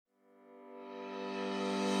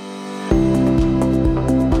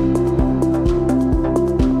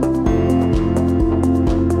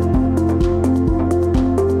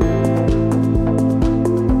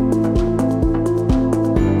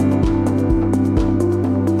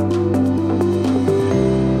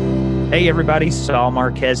Hey, everybody. Saul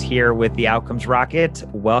Marquez here with the Outcomes Rocket.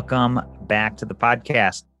 Welcome back to the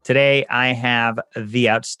podcast. Today, I have the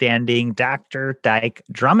outstanding Dr. Dyke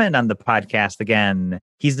Drummond on the podcast again.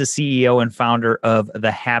 He's the CEO and founder of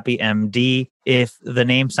The Happy MD. If the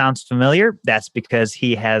name sounds familiar, that's because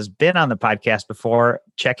he has been on the podcast before.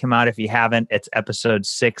 Check him out if you haven't. It's episode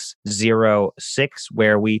 606,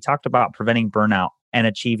 where we talked about preventing burnout and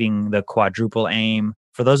achieving the quadruple aim.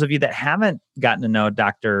 For those of you that haven't gotten to know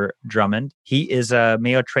Dr. Drummond, he is a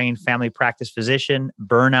Mayo-trained family practice physician,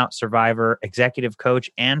 burnout survivor, executive coach,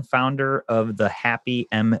 and founder of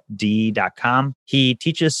thehappymd.com. He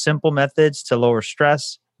teaches simple methods to lower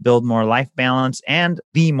stress, build more life balance, and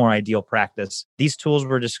be more ideal practice. These tools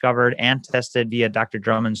were discovered and tested via Dr.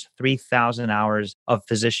 Drummond's 3,000 hours of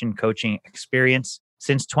physician coaching experience.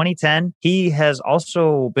 Since 2010, he has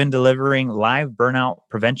also been delivering live burnout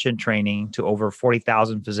prevention training to over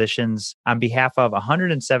 40,000 physicians on behalf of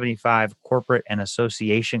 175 corporate and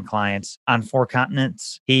association clients on 4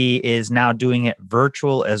 continents. He is now doing it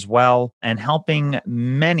virtual as well and helping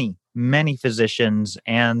many physicians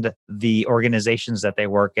and the organizations that they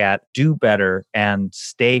work at do better and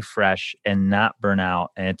stay fresh and not burn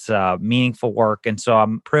out. And it's meaningful work. And so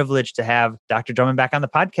I'm privileged to have Dr. Drummond back on the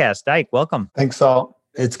podcast. Dyke, welcome. Thanks, Saul.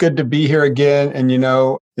 It's good to be here again. And,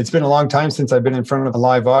 it's been a long time since I've been in front of a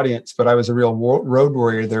live audience, but I was a real road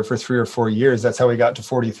warrior there for 3 or 4 years. That's how we got to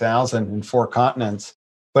 40,000 in 4 continents.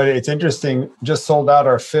 But it's interesting, just sold out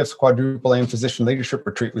our 5th quadruple aim physician leadership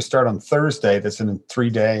retreat. We start on Thursday. That's in 3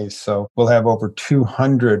 days. So we'll have over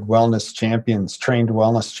 200 wellness champions, trained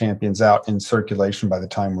wellness champions out in circulation by the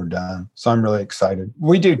time we're done. So I'm really excited.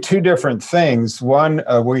 We do 2 different things. One,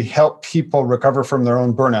 we help people recover from their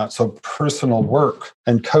own burnout. So personal work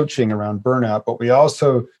and coaching around burnout. But we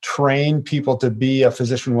also train people to be a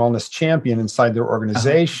physician wellness champion inside their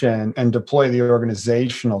organization and deploy the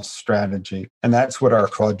organizational strategy. And that's what our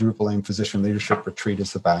quadruple aim physician leadership retreat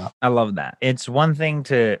is about. I love that. It's one thing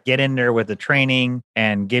to get in there with the training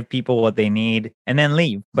and give people what they need and then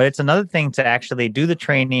leave. But it's another thing to actually do the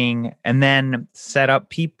training and then set up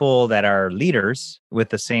people that are leaders with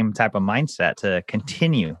the same type of mindset to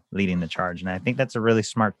continue leading the charge. And I think that's a really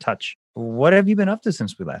smart touch. What have you been up to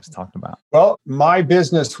since we last talked about? Well, my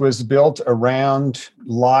business was built around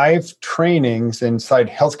live trainings inside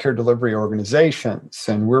healthcare delivery organizations.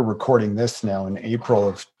 And we're recording this now in April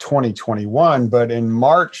of 2021. But in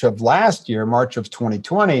March of last year, March of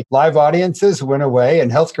 2020, live audiences went away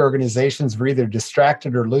and healthcare organizations were either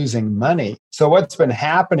distracted or losing money. So what's been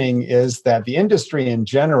happening is that the industry in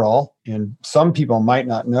general, and some people might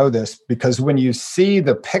not know this, because when you see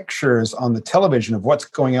the pictures on the television of what's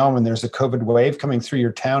going on when there's a COVID wave coming through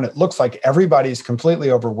your town, it looks like everybody's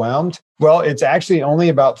completely overwhelmed. Well, it's actually only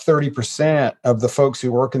about 30% of the folks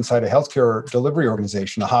who work inside a healthcare delivery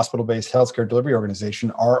organization, a hospital-based healthcare delivery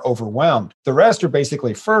organization, are overwhelmed. The rest are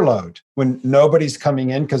basically furloughed. When nobody's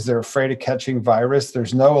coming in because they're afraid of catching virus,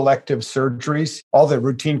 there's no elective surgeries, all the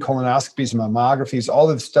routine colonoscopies, mammographies, all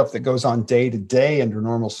the stuff that goes on day to day under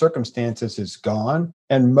normal circumstances is gone.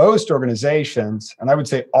 And most organizations, and I would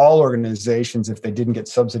say all organizations, if they didn't get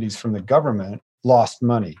subsidies from the government, lost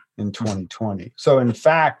money in 2020. So in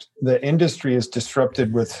fact, the industry is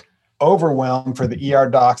disrupted with overwhelm for the ER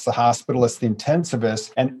docs, the hospitalists, the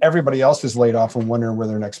intensivists, and everybody else is laid off and wondering where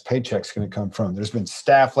their next paycheck's going to come from. There's been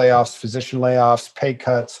staff layoffs, physician layoffs, pay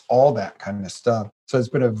cuts, all that kind of stuff. So it's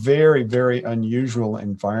been a very, very unusual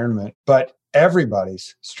environment, but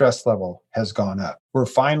everybody's stress level has gone up. We're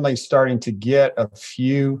finally starting to get a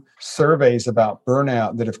few surveys about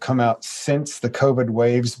burnout that have come out since the COVID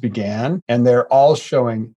waves began, and they're all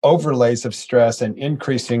showing overlays of stress and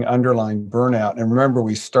increasing underlying burnout. And remember,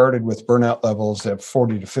 we started with burnout levels of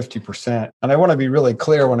 40 to 50%. And I want to be really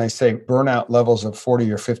clear when I say burnout levels of 40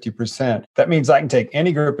 or 50%. That means I can take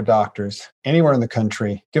any group of doctors anywhere in the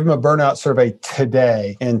country, give them a burnout survey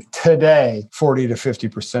today, and today, 40 to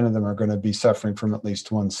 50% of them are going to be suffering from at least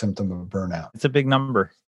one symptom of burnout. It's a big number.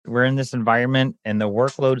 We're in this environment and the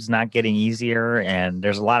workload's not getting easier and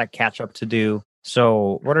there's a lot of catch up to do.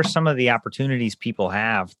 So what are some of the opportunities people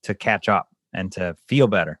have to catch up and to feel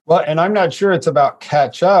better? Well, and I'm not sure it's about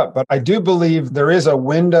catch up, but I do believe there is a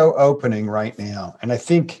window opening right now. And I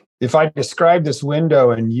think if I describe this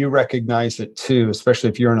window and you recognize it too,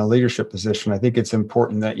 especially if you're in a leadership position, I think it's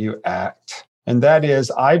important that you act. And that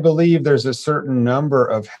is, I believe there's a certain number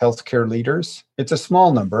of healthcare leaders. It's a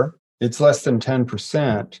small number. It's less than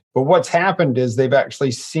 10%. But what's happened is they've actually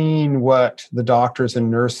seen what the doctors and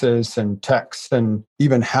nurses and techs and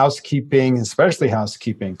even housekeeping, especially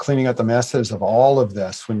housekeeping, cleaning up the messes of all of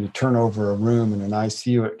this. When you turn over a room in an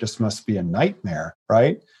ICU, it just must be a nightmare,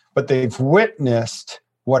 right? But they've witnessed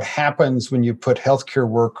what happens when you put healthcare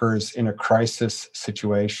workers in a crisis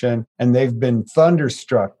situation, and they've been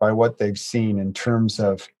thunderstruck by what they've seen in terms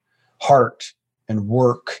of heart and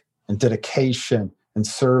work and dedication and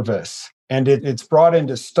service. And it's brought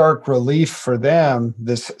into stark relief for them,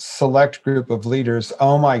 this select group of leaders.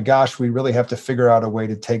 Oh my gosh, we really have to figure out a way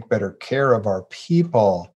to take better care of our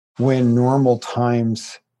people when normal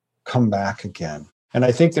times come back again. And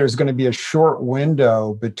I think there's going to be a short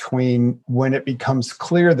window between when it becomes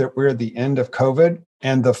clear that we're at the end of COVID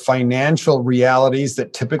and the financial realities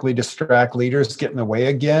that typically distract leaders get in the way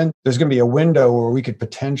again. There's going to be a window where we could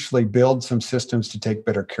potentially build some systems to take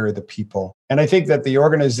better care of the people. And I think that the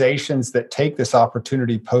organizations that take this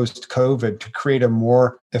opportunity post-COVID to create a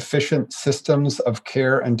more efficient systems of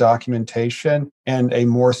care and documentation and a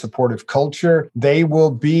more supportive culture, they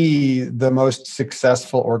will be the most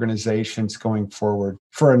successful organizations going forward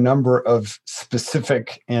for a number of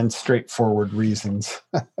specific and straightforward reasons.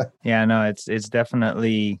 Yeah, no, it's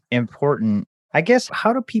definitely important. I guess,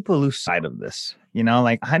 how do people lose sight of this?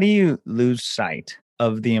 Like, how do you lose sight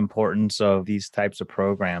of the importance of these types of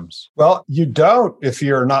programs? Well, you don't if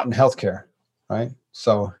you're not in healthcare, right?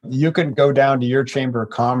 So you can go down to your Chamber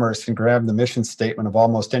of Commerce and grab the mission statement of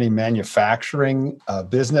almost any manufacturing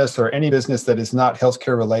business or any business that is not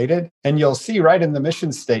healthcare related. And you'll see right in the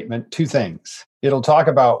mission statement two things. It'll talk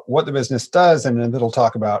about what the business does, and then it'll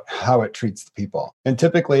talk about how it treats the people. And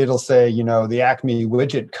typically it'll say, the Acme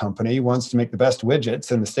Widget Company wants to make the best widgets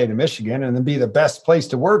in the state of Michigan and then be the best place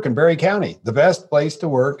to work in Berry County. The best place to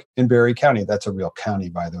work in Berry County. That's a real county,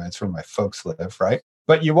 by the way. It's where my folks live, right?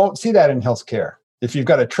 But you won't see that in healthcare. If you've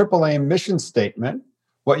got a AAA mission statement,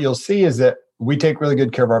 what you'll see is that we take really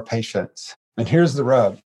good care of our patients. And here's the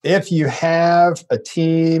rub. If you have a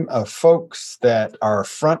team of folks that are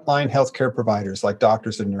frontline healthcare providers, like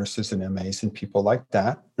doctors and nurses and MAs and people like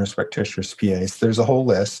that, nurse practitioners, PAs, there's a whole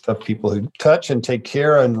list of people who touch and take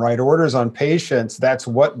care and write orders on patients. That's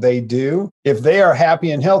what they do. If they are happy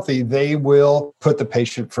and healthy, they will put the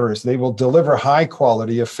patient first. They will deliver high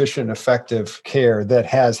quality, efficient, effective care that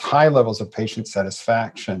has high levels of patient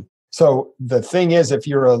satisfaction. So the thing is, if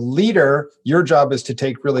you're a leader, your job is to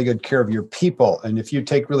take really good care of your people. And if you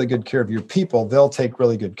take really good care of your people, they'll take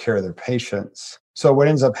really good care of their patients. So what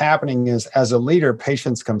ends up happening is, as a leader,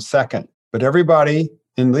 patients come second. But everybody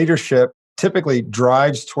in leadership typically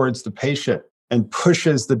drives towards the patient and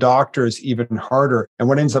pushes the doctors even harder. And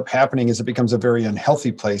what ends up happening is it becomes a very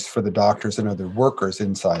unhealthy place for the doctors and other workers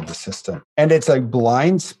inside the system. And it's a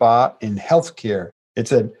blind spot in healthcare.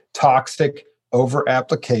 It's a toxic over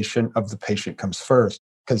application of the patient comes first,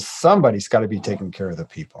 because somebody's got to be taking care of the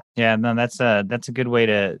people. Yeah, no, that's a good way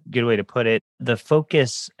to put it. The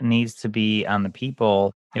focus needs to be on the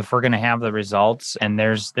people if we're going to have the results, and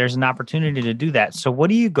there's an opportunity to do that. So what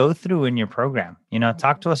do you go through in your program?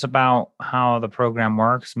 Talk to us about how the program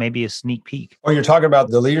works, maybe a sneak peek. Oh, you're talking about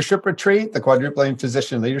the leadership retreat, the quadruple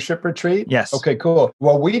physician leadership retreat? Yes. Okay, cool.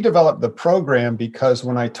 Well, we developed the program because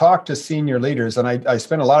when I talk to senior leaders, and I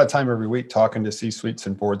spend a lot of time every week talking to C-suites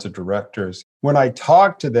and boards of directors, when I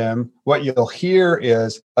talk to them, what you'll hear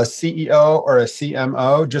is a CEO or a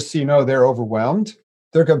CMO, just so you know, they're overwhelmed.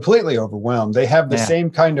 They're completely overwhelmed. They have the same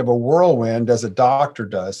kind of a whirlwind as a doctor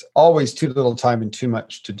does, always too little time and too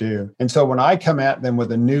much to do. And so when I come at them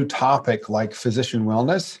with a new topic like physician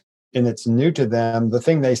wellness, and it's new to them, the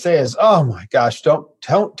thing they say is, oh my gosh, don't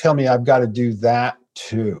tell me I've got to do that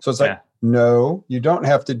too. So it's like, no, you don't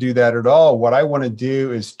have to do that at all. What I want to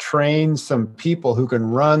do is train some people who can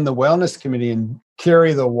run the wellness committee and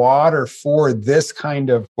carry the water for this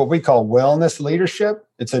kind of what we call wellness leadership.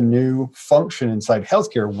 It's a new function inside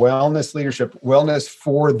healthcare, wellness leadership, wellness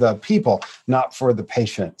for the people, not for the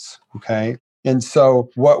patients. Okay. And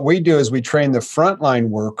so what we do is we train the frontline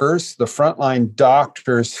workers, the frontline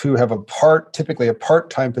doctors who have typically a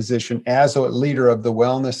part-time position as a leader of the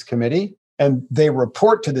wellness committee. And they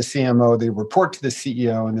report to the CMO, they report to the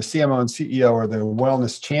CEO, and the CMO and CEO are the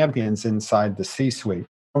wellness champions inside the C-suite.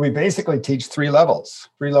 And we basically teach three levels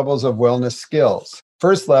of wellness skills.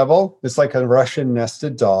 First level, it's like a Russian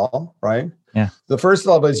nested doll, right? Yeah. The first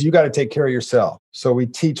level is you got to take care of yourself. So we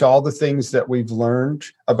teach all the things that we've learned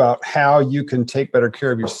about how you can take better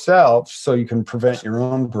care of yourself so you can prevent your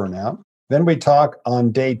own burnout. Then we talk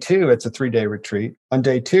on day 2, it's a 3-day retreat. On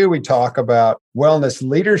day 2, we talk about wellness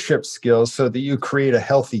leadership skills so that you create a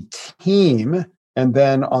healthy team. And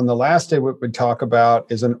then on the last day, what we talk about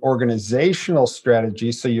is an organizational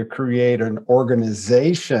strategy. So you create an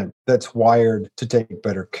organization that's wired to take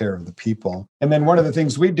better care of the people. And then one of the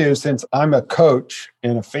things we do, since I'm a coach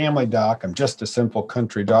and a family doc, I'm just a simple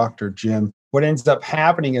country doctor, Jim, what ends up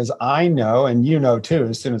happening is I know, and you know too,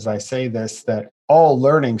 as soon as I say this, that all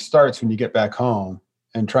learning starts when you get back home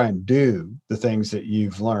and try and do the things that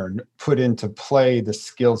you've learned, put into play the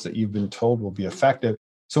skills that you've been told will be effective.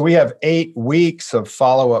 So we have 8 weeks of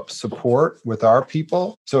follow-up support with our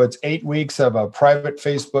people. So it's 8 weeks of a private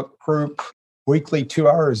Facebook group, weekly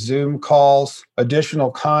 2-hour Zoom calls,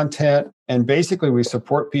 additional content. And basically we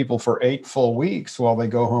support people for 8 full weeks while they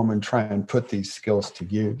go home and try and put these skills to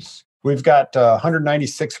use. We've got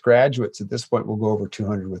 196 graduates at this point. We'll go over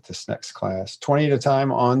 200 with this next class, 20 at a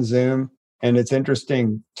time on Zoom. And it's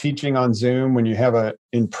interesting, teaching on Zoom when you have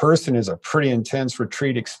in person is a pretty intense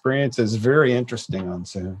retreat experience. It's very interesting on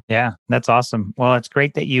Zoom. Yeah, that's awesome. Well, it's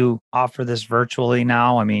great that you offer this virtually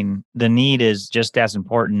now. I mean, the need is just as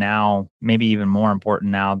important now, maybe even more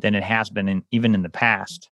important now than it has been even in the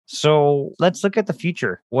past. So let's look at the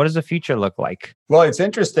future. What does the future look like? Well, it's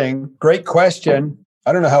interesting. Great question.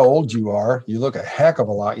 I don't know how old you are. You look a heck of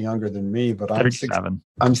a lot younger than me, but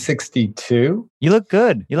I'm 62. You look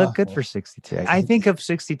good. You look good for 62. I think of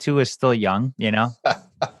 62 as still young,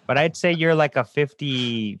 but I'd say you're like a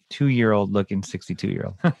 52-year-old looking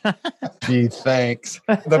 62-year-old. Gee, thanks.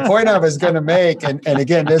 The point I was going to make, and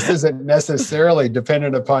again, this isn't necessarily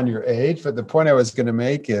dependent upon your age, but the point I was going to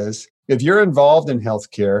make is if you're involved in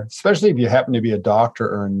healthcare, especially if you happen to be a doctor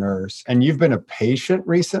or a nurse, and you've been a patient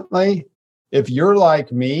recently, if you're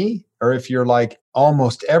like me, or if you're like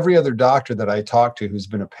almost every other doctor that I talk to who's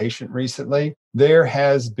been a patient recently, there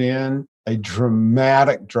has been a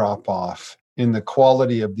dramatic drop off in the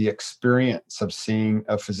quality of the experience of seeing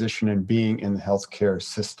a physician and being in the healthcare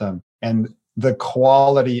system, and the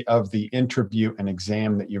quality of the interview and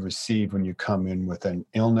exam that you receive when you come in with an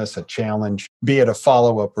illness, a challenge, be it a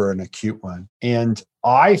follow-up or an acute one. And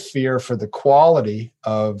I fear for the quality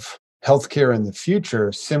of healthcare in the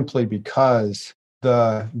future simply because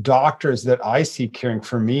the doctors that I see caring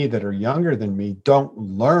for me that are younger than me don't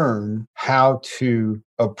learn how to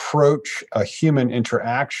approach a human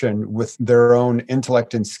interaction with their own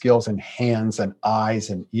intellect and skills and hands and eyes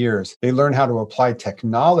and ears. They learn how to apply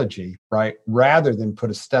technology, right? Rather than put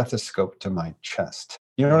a stethoscope to my chest.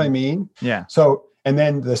 You know what I mean? Yeah. And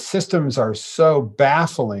then the systems are so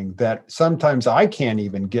baffling that sometimes I can't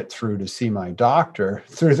even get through to see my doctor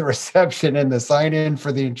through the reception and the sign in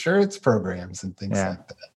for the insurance programs and things like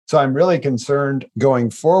that. So I'm really concerned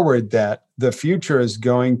going forward that the future is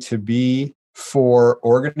going to be for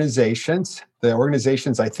organizations. The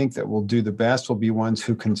organizations I think that will do the best will be ones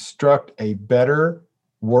who construct a better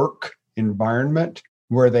work environment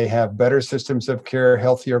where they have better systems of care,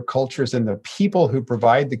 healthier cultures, and the people who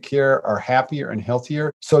provide the care are happier and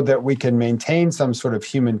healthier so that we can maintain some sort of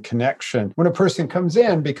human connection when a person comes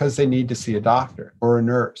in because they need to see a doctor or a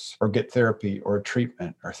nurse or get therapy or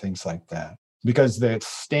treatment or things like that. Because the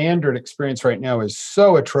standard experience right now is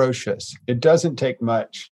so atrocious, it doesn't take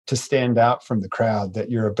much to stand out from the crowd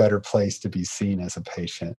that you're a better place to be seen as a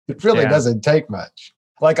patient. It really doesn't take much.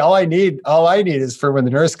 Like all I need is for when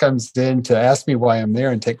the nurse comes in to ask me why I'm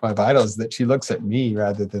there and take my vitals, that she looks at me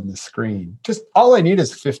rather than the screen. Just all I need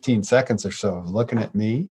is 15 seconds or so of looking at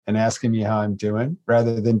me and asking me how I'm doing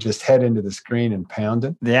rather than just head into the screen and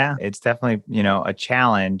pounding. Yeah, it's definitely, a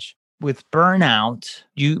challenge. With burnout,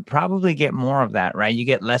 you probably get more of that, right? You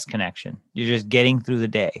get less connection. You're just getting through the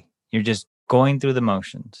day. You're just going through the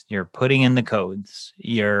motions. You're putting in the codes.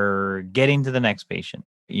 You're getting to the next patient.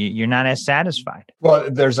 You're not as satisfied. Well,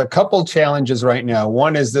 there's a couple challenges right now.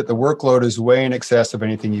 One is that the workload is way in excess of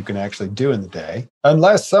anything you can actually do in the day,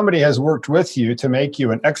 unless somebody has worked with you to make you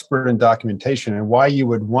an expert in documentation. And why you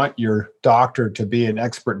would want your doctor to be an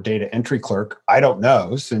expert data entry clerk, I don't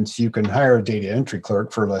know, since you can hire a data entry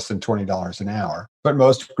clerk for less than $20 an hour. But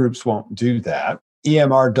most groups won't do that.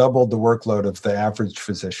 EMR doubled the workload of the average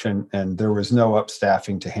physician, and there was no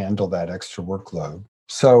upstaffing to handle that extra workload.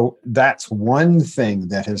 So that's one thing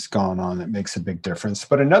that has gone on that makes a big difference.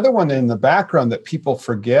 But another one in the background that people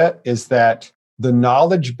forget is that the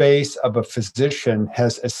knowledge base of a physician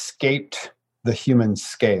has escaped the human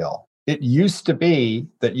scale. It used to be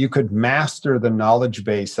that you could master the knowledge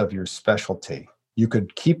base of your specialty. You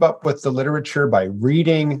could keep up with the literature by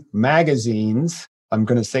reading magazines. I'm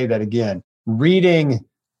going to say that again. Reading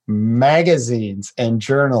magazines and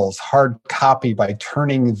journals, hard copy, by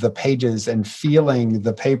turning the pages and feeling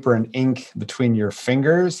the paper and ink between your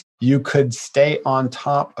fingers, you could stay on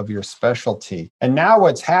top of your specialty. And now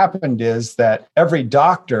what's happened is that every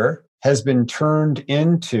doctor has been turned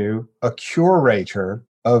into a curator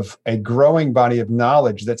of a growing body of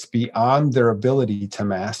knowledge that's beyond their ability to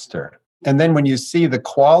master. And then when you see the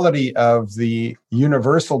quality of the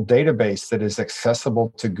universal database that is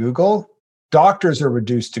accessible to Google, doctors are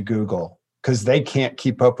reduced to Google. because they can't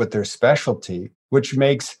keep up with their specialty, which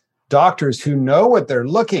makes doctors who know what they're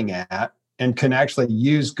looking at and can actually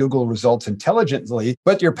use Google results intelligently,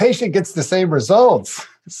 but your patient gets the same results.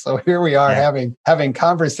 So here we are having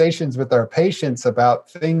conversations with our patients about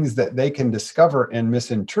things that they can discover and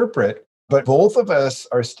misinterpret. But both of us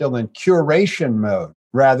are still in curation mode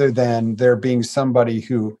rather than there being somebody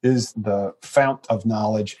who is the fount of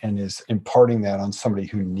knowledge and is imparting that on somebody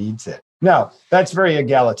who needs it. Now, that's very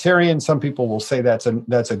egalitarian. Some people will say that's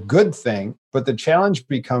a good thing, but the challenge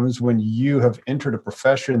becomes when you have entered a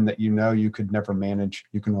profession that you know you could never manage,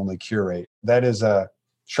 you can only curate. That is a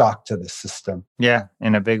shock to the system. Yeah,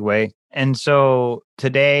 in a big way. And so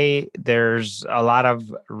today there's a lot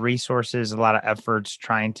of resources, a lot of efforts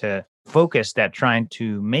trying to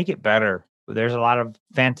make it better. There's a lot of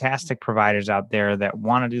fantastic providers out there that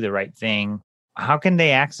want to do the right thing. How can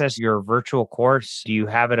they access your virtual course? Do you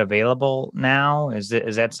have it available now? Is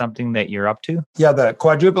that something that you're up to? Yeah, the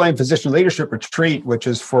Quadruple Aim Physician Leadership Retreat, which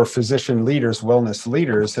is for physician leaders, wellness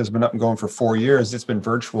leaders, has been up and going for 4 years. It's been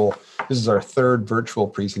virtual. This is our third virtual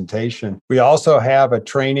presentation. We also have a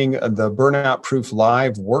training, the Burnout Proof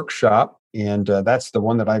Live workshop. And that's the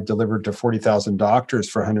one that I've delivered to 40,000 doctors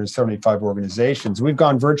for 175 organizations. We've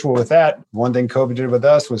gone virtual with that. One thing COVID did with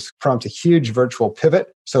us was prompt a huge virtual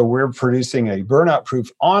pivot. So we're producing a burnout proof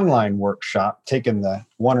online workshop, taking the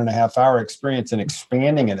 1.5 hour experience and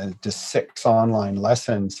expanding it into 6 online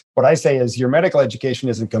lessons. What I say is your medical education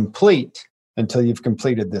isn't complete until you've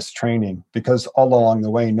completed this training, because all along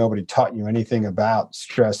the way, nobody taught you anything about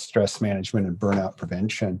stress management, and burnout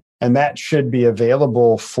prevention. And that should be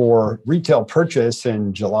available for retail purchase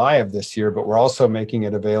in July of this year, but we're also making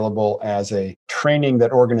it available as a training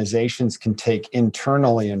that organizations can take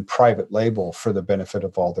internally in private label for the benefit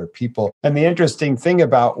of all their people. And the interesting thing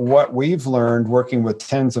about what we've learned working with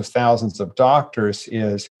tens of thousands of doctors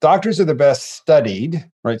is doctors are the best studied,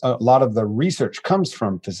 right? A lot of the research comes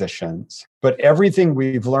from physicians, but everything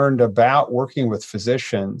we've learned about working with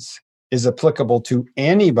physicians is applicable to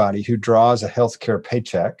anybody who draws a healthcare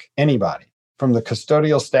paycheck, anybody, from the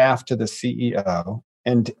custodial staff to the CEO.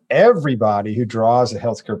 And everybody who draws a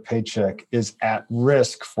healthcare paycheck is at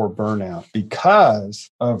risk for burnout because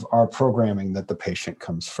of our programming that the patient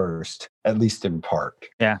comes first, at least in part.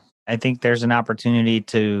 Yeah, I think there's an opportunity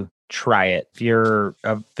to try it. If you're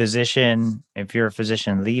a physician, if you're a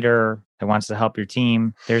physician leader that wants to help your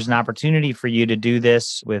team, there's an opportunity for you to do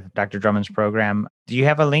this with Dr. Drummond's program. Do you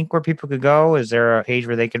have a link where people could go? Is there a page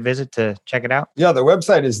where they could visit to check it out? Yeah, the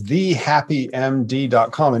website is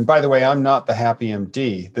thehappymd.com. And by the way, I'm not the Happy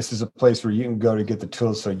MD. This is a place where you can go to get the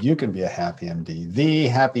tools so you can be a happy MD,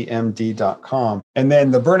 thehappymd.com. And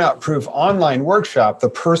then the Burnout Proof online workshop, the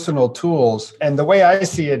personal tools. And the way I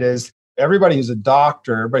see it is, everybody who's a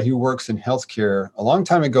doctor, everybody who works in healthcare, a long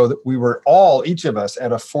time ago, that we were all, each of us,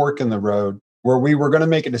 at a fork in the road where we were going to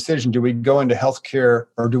make a decision. Do we go into healthcare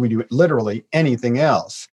or do we do literally anything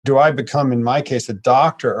else? Do I become, in my case, a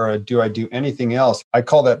doctor, or do I do anything else? I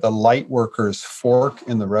call that the light worker's fork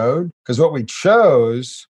in the road, because what we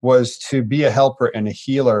chose was to be a helper and a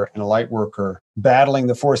healer and a light worker, battling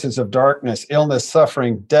the forces of darkness, illness,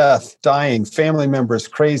 suffering, death, dying, family members,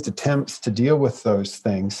 crazed attempts to deal with those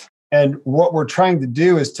things. And what we're trying to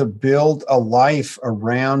do is to build a life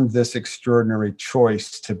around this extraordinary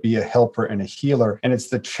choice to be a helper and a healer. And it's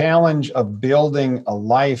the challenge of building a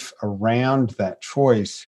life around that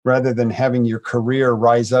choice rather than having your career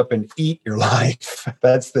rise up and eat your life.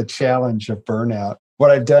 That's the challenge of burnout. What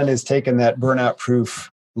I've done is taken that Burnout Proof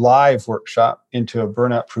live workshop into a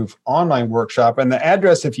Burnout Proof online workshop. And the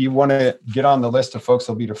address, if you want to get on the list of folks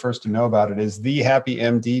who'll be the first to know about it, is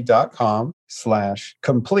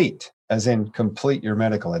thehappymd.com/complete, as in complete your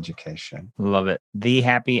medical education. Love it.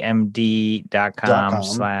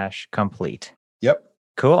 thehappymd.com/complete. Yep.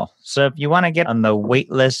 Cool. So if you want to get on the wait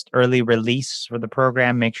list early release for the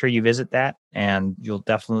program, make sure you visit that and you'll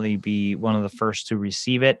definitely be one of the first to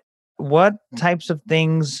receive it. What types of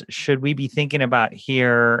things should we be thinking about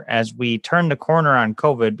here as we turn the corner on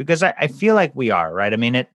COVID? Because I feel like we are, right? I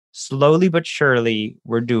mean, it slowly but surely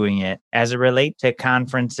we're doing it as it relates to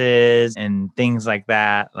conferences and things like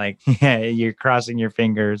that. Like, yeah, you're crossing your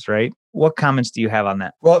fingers, right? What comments do you have on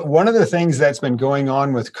that? Well, one of the things that's been going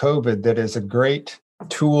on with COVID that is a great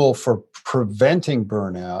tool for preventing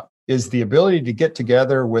burnout is the ability to get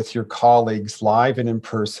together with your colleagues live and in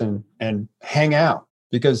person and hang out.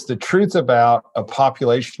 Because the truth about a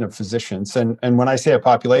population of physicians, and when I say a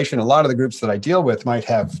population, a lot of the groups that I deal with might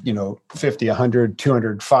have, 50, 100,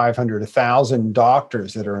 200, 500, 1,000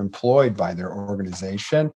 doctors that are employed by their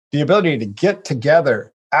organization. The ability to get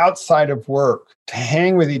together outside of work to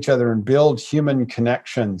hang with each other and build human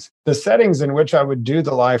connections. The settings in which I would do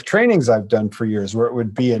the live trainings I've done for years, where it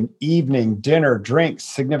would be an evening, dinner, drinks,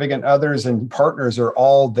 significant others and partners are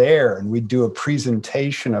all there, and we'd do a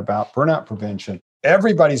presentation about burnout prevention.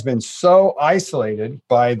 Everybody's been so isolated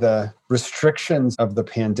by the restrictions of the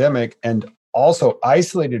pandemic and also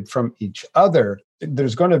isolated from each other.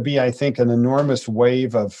 There's going to be, I think, an enormous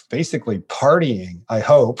wave of basically partying, I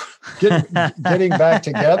hope, getting back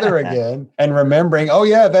together again and remembering, oh,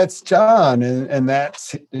 yeah, that's John and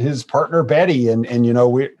that's his partner, Betty. And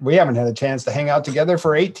we haven't had a chance to hang out together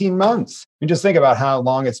for 18 months. You just think about how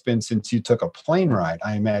long it's been since you took a plane ride.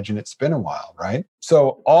 I imagine it's been a while, right?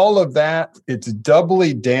 So all of that, it's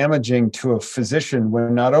doubly damaging to a physician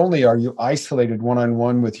when not only are you isolated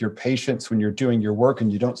one-on-one with your patients when you're doing your work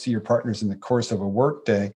and you don't see your partners in the course of a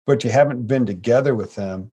workday, but you haven't been together with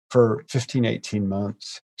them for 15, 18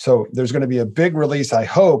 months. So there's going to be a big release. I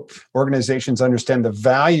hope organizations understand the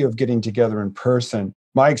value of getting together in person.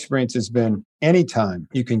 My experience has been anytime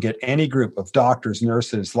you can get any group of doctors,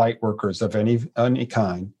 nurses, light workers of any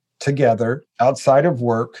kind together outside of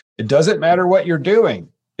work, it doesn't matter what you're doing.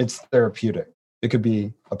 It's therapeutic. It could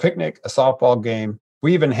be a picnic, a softball game.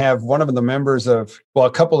 We even have one of the members of, a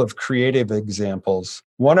couple of creative examples.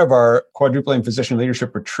 One of our quadrupling physician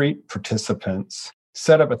leadership retreat participants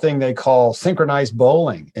set up a thing they call synchronized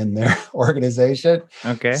bowling in their organization.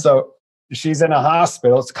 Okay. So she's in a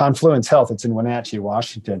hospital. It's Confluence Health. It's in Wenatchee,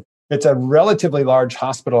 Washington. It's a relatively large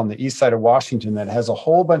hospital on the east side of Washington that has a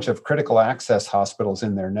whole bunch of critical access hospitals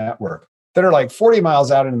in their network that are like 40 miles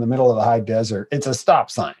out in the middle of the high desert. It's a stop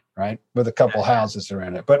sign, right? With a couple houses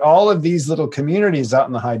around it. But all of these little communities out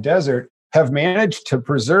in the high desert have managed to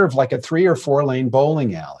preserve like a 3 or 4 lane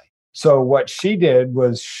bowling alley. So what she did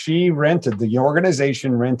was the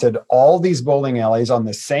organization rented all these bowling alleys on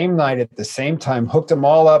the same night at the same time, hooked them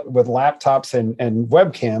all up with laptops and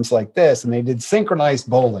webcams like this, and they did synchronized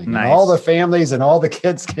bowling. Nice. And all the families and all the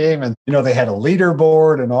kids came, and they had a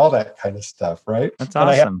leaderboard and all that kind of stuff, right? That's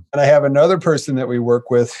awesome. And I have another person that we work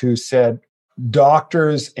with who said,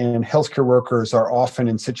 doctors and healthcare workers are often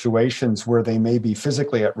in situations where they may be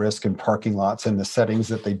physically at risk in parking lots and the settings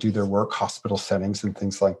that they do their work, hospital settings and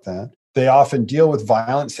things like that. They often deal with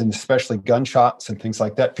violence and especially gunshots and things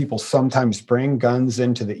like that. People sometimes bring guns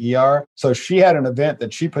into the ER. So she had an event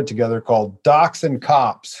that she put together called Docs and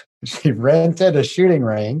Cops. She rented a shooting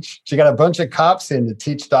range. She got a bunch of cops in to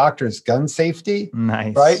teach doctors gun safety.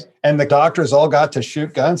 Nice. Right? And the doctors all got to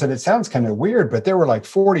shoot guns. And it sounds kind of weird, but there were like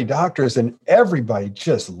 40 doctors and everybody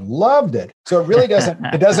just loved it. So it really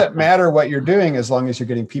doesn't matter what you're doing as long as you're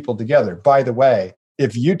getting people together. By the way,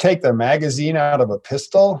 if you take the magazine out of a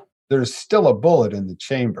pistol, there's still a bullet in the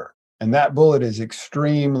chamber. And that bullet is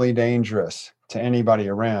extremely dangerous to anybody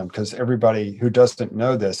around because everybody who doesn't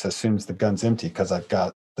know this assumes the gun's empty because I've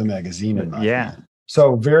got the magazine in my hand.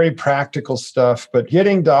 So very practical stuff, but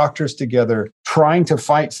getting doctors together, trying to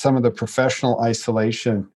fight some of the professional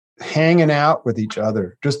isolation, hanging out with each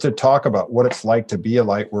other, just to talk about what it's like to be a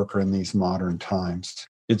light worker in these modern times.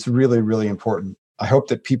 It's really, really important. I hope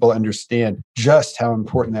that people understand just how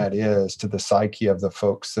important that is to the psyche of the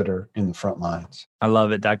folks that are in the front lines. I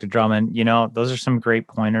love it, Dr. Drummond. Those are some great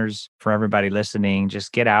pointers for everybody listening.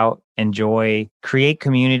 Just get out, enjoy, create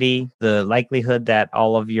community. The likelihood that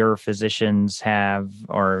all of your physicians have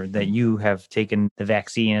or that you have taken the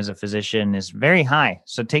vaccine as a physician is very high.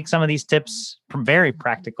 So take some of these tips, very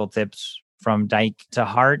practical tips from Dyke to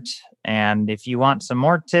heart. And if you want some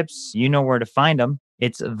more tips, you know where to find them.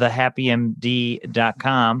 It's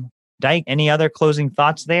thehappymd.com. Dyke, any other closing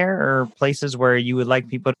thoughts there or places where you would like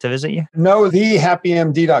people to visit you? No,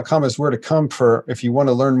 thehappymd.com is where to come for if you want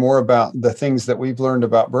to learn more about the things that we've learned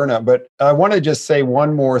about burnout. But I want to just say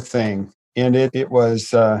one more thing. And it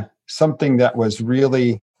was something that was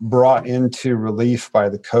really brought into relief by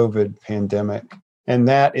the COVID pandemic. And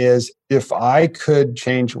that is, if I could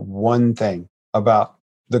change one thing about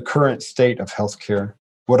the current state of healthcare,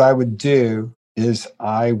 what I would do is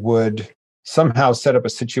I would somehow set up a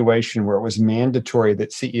situation where it was mandatory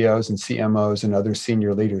that CEOs and CMOs and other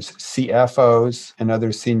senior leaders, CFOs and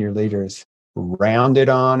other senior leaders, rounded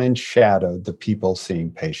on and shadowed the people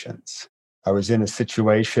seeing patients. I was in a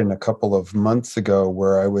situation a couple of months ago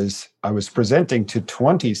where I was presenting to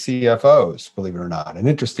 20 CFOs, believe it or not, an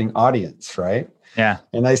interesting audience, right? Yeah.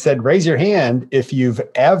 And I said, raise your hand if you've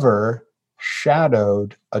ever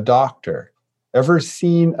shadowed a doctor. Ever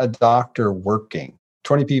seen a doctor working?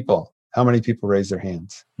 20 people. How many people raise their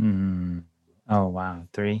hands? Mm-hmm. Oh, wow.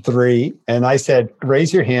 3. 3. And I said,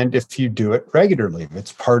 raise your hand if you do it regularly. If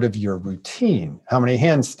it's part of your routine. How many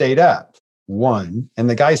hands stayed up? one. And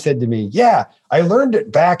the guy said to me, yeah, I learned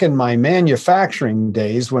it back in my manufacturing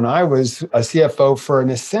days when I was a CFO for an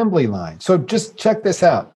assembly line. So just check this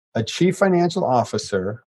out. A chief financial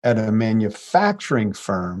officer at a manufacturing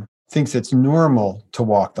firm thinks it's normal to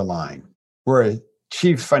walk the line, where a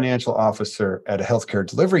chief financial officer at a healthcare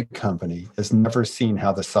delivery company has never seen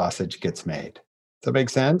how the sausage gets made. Does that make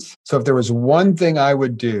sense? So if there was one thing I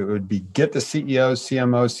would do, it would be get the CEOs,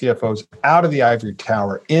 CMOs, CFOs out of the ivory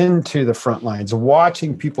tower into the front lines,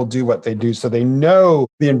 watching people do what they do so they know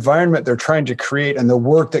the environment they're trying to create and the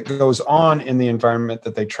work that goes on in the environment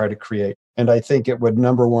that they try to create. And I think it would,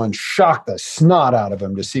 number one, shock the snot out of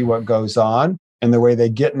them to see what goes on and the way they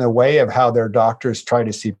get in the way of how their doctors try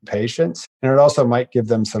to see patients. And it also might give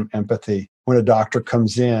them some empathy when a doctor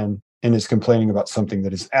comes in and is complaining about something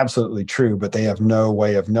that is absolutely true, but they have no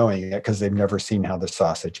way of knowing it because they've never seen how the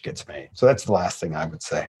sausage gets made. So that's the last thing I would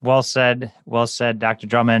say. Well said, Dr.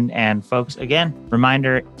 Drummond. And folks, again,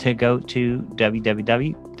 reminder to go to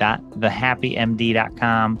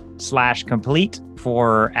www.thehappymd.com/complete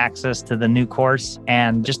for access to the new course.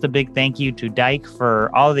 And just a big thank you to Dyke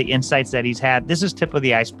for all of the insights that he's had. This is tip of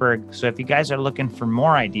the iceberg. So if you guys are looking for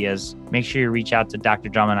more ideas, make sure you reach out to Dr.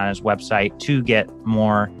 Drummond on his website to get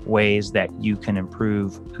more ways that you can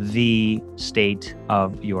improve the state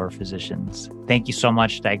of your physicians. Thank you so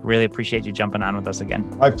much, Dyke. Really appreciate you jumping on with us again.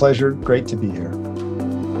 My pleasure. Great to be here.